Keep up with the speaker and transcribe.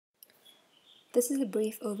This is a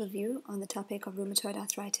brief overview on the topic of rheumatoid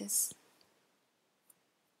arthritis.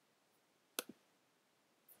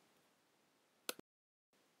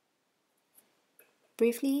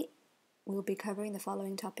 Briefly, we'll be covering the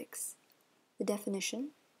following topics: the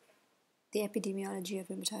definition, the epidemiology of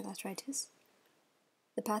rheumatoid arthritis,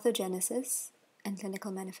 the pathogenesis and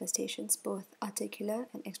clinical manifestations, both articular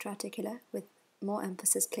and extra-articular, with more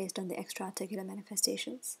emphasis placed on the extra-articular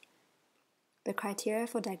manifestations, the criteria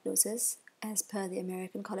for diagnosis as per the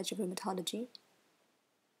American College of Rheumatology,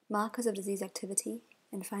 markers of disease activity,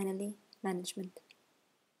 and finally, management.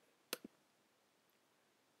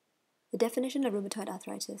 The definition of rheumatoid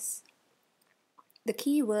arthritis. The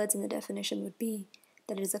key words in the definition would be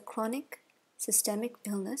that it is a chronic, systemic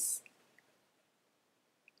illness,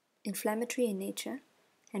 inflammatory in nature,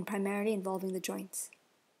 and primarily involving the joints.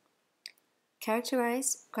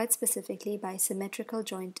 Characterized quite specifically by symmetrical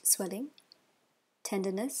joint swelling,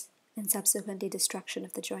 tenderness, and subsequently destruction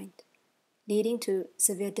of the joint, leading to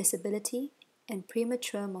severe disability and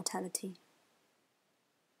premature mortality.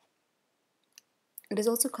 It is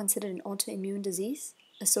also considered an autoimmune disease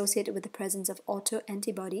associated with the presence of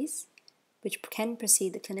autoantibodies, which can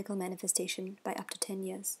precede the clinical manifestation by up to 10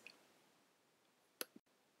 years.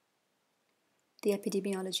 The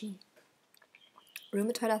epidemiology.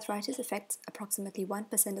 Rheumatoid arthritis affects approximately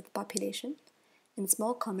 1% of the population and is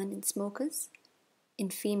more common in smokers. In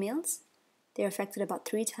females, they are affected about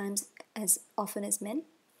 3 times as often as men.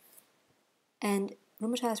 And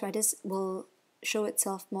rheumatoid arthritis will show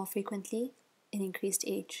itself more frequently in increased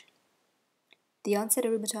age. The onset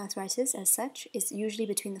of rheumatoid arthritis, as such, is usually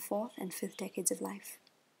between the 4th and 5th decades of life.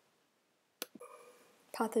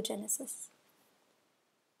 Pathogenesis.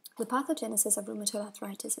 The pathogenesis of rheumatoid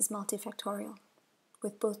arthritis is multifactorial,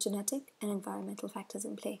 with both genetic and environmental factors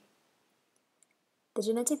in play. The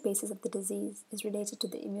genetic basis of the disease is related to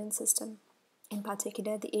the immune system, in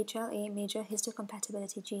particular the HLA major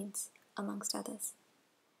histocompatibility genes, amongst others.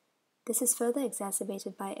 This is further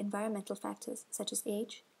exacerbated by environmental factors such as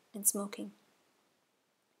age and smoking.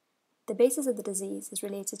 The basis of the disease is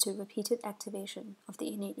related to repeated activation of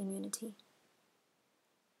the innate immunity.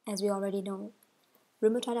 As we already know,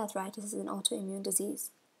 rheumatoid arthritis is an autoimmune disease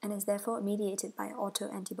and is therefore mediated by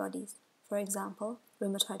autoantibodies, for example,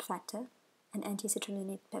 rheumatoid factor and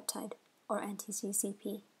anti-citrullinate peptide, or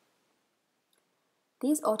anti-CCP.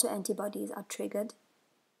 These autoantibodies are triggered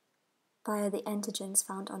via the antigens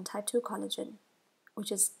found on type 2 collagen,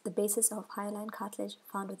 which is the basis of hyaline cartilage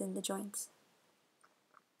found within the joints.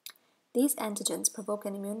 These antigens provoke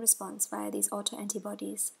an immune response via these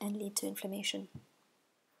autoantibodies and lead to inflammation.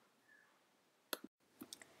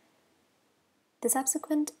 The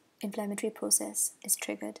subsequent inflammatory process is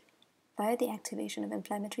triggered via the activation of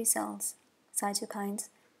inflammatory cells, cytokines,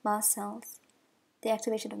 mast cells, the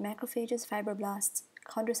activation of macrophages, fibroblasts,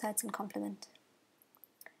 chondrocytes, and complement.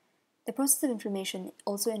 The process of inflammation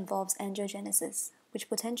also involves angiogenesis, which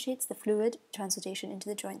potentiates the fluid transportation into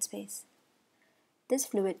the joint space. This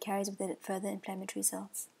fluid carries with it further inflammatory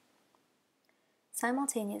cells.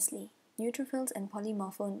 Simultaneously, neutrophils and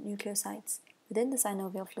polymorphonucleocytes within the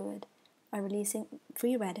synovial fluid are releasing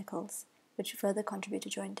free radicals, which further contribute to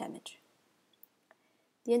joint damage.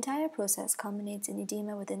 The entire process culminates in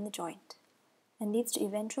edema within the joint and leads to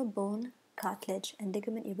eventual bone, cartilage, and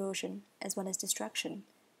ligament erosion, as well as destruction,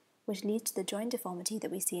 which leads to the joint deformity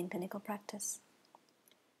that we see in clinical practice.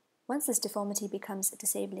 Once this deformity becomes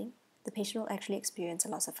disabling, the patient will actually experience a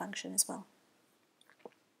loss of function as well.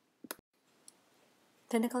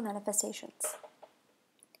 Clinical manifestations.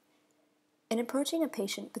 In approaching a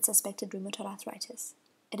patient with suspected rheumatoid arthritis,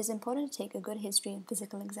 it is important to take a good history and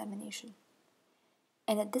physical examination,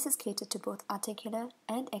 and that this is catered to both articular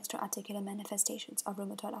and extra-articular manifestations of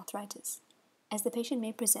rheumatoid arthritis, as the patient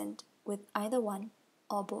may present with either one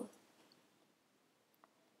or both.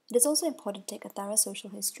 It is also important to take a thorough social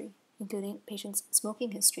history, including patient's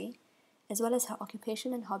smoking history, as well as her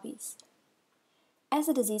occupation and hobbies. As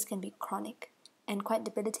the disease can be chronic and quite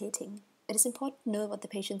debilitating, it is important to know what the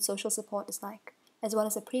patient's social support is like, as well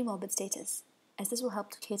as a pre-morbid status, as this will help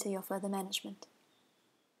to cater your further management.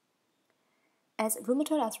 As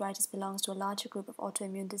rheumatoid arthritis belongs to a larger group of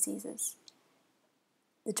autoimmune diseases,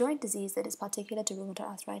 the joint disease that is particular to rheumatoid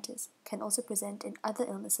arthritis can also present in other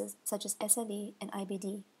illnesses such as SLE and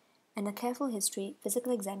IBD, and a careful history,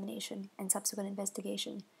 physical examination, and subsequent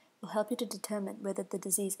investigation will help you to determine whether the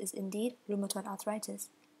disease is indeed rheumatoid arthritis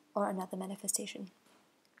or another manifestation.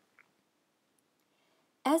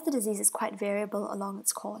 As the disease is quite variable along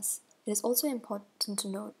its course, it is also important to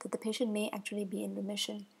note that the patient may actually be in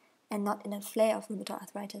remission and not in a flare of rheumatoid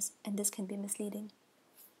arthritis, and this can be misleading.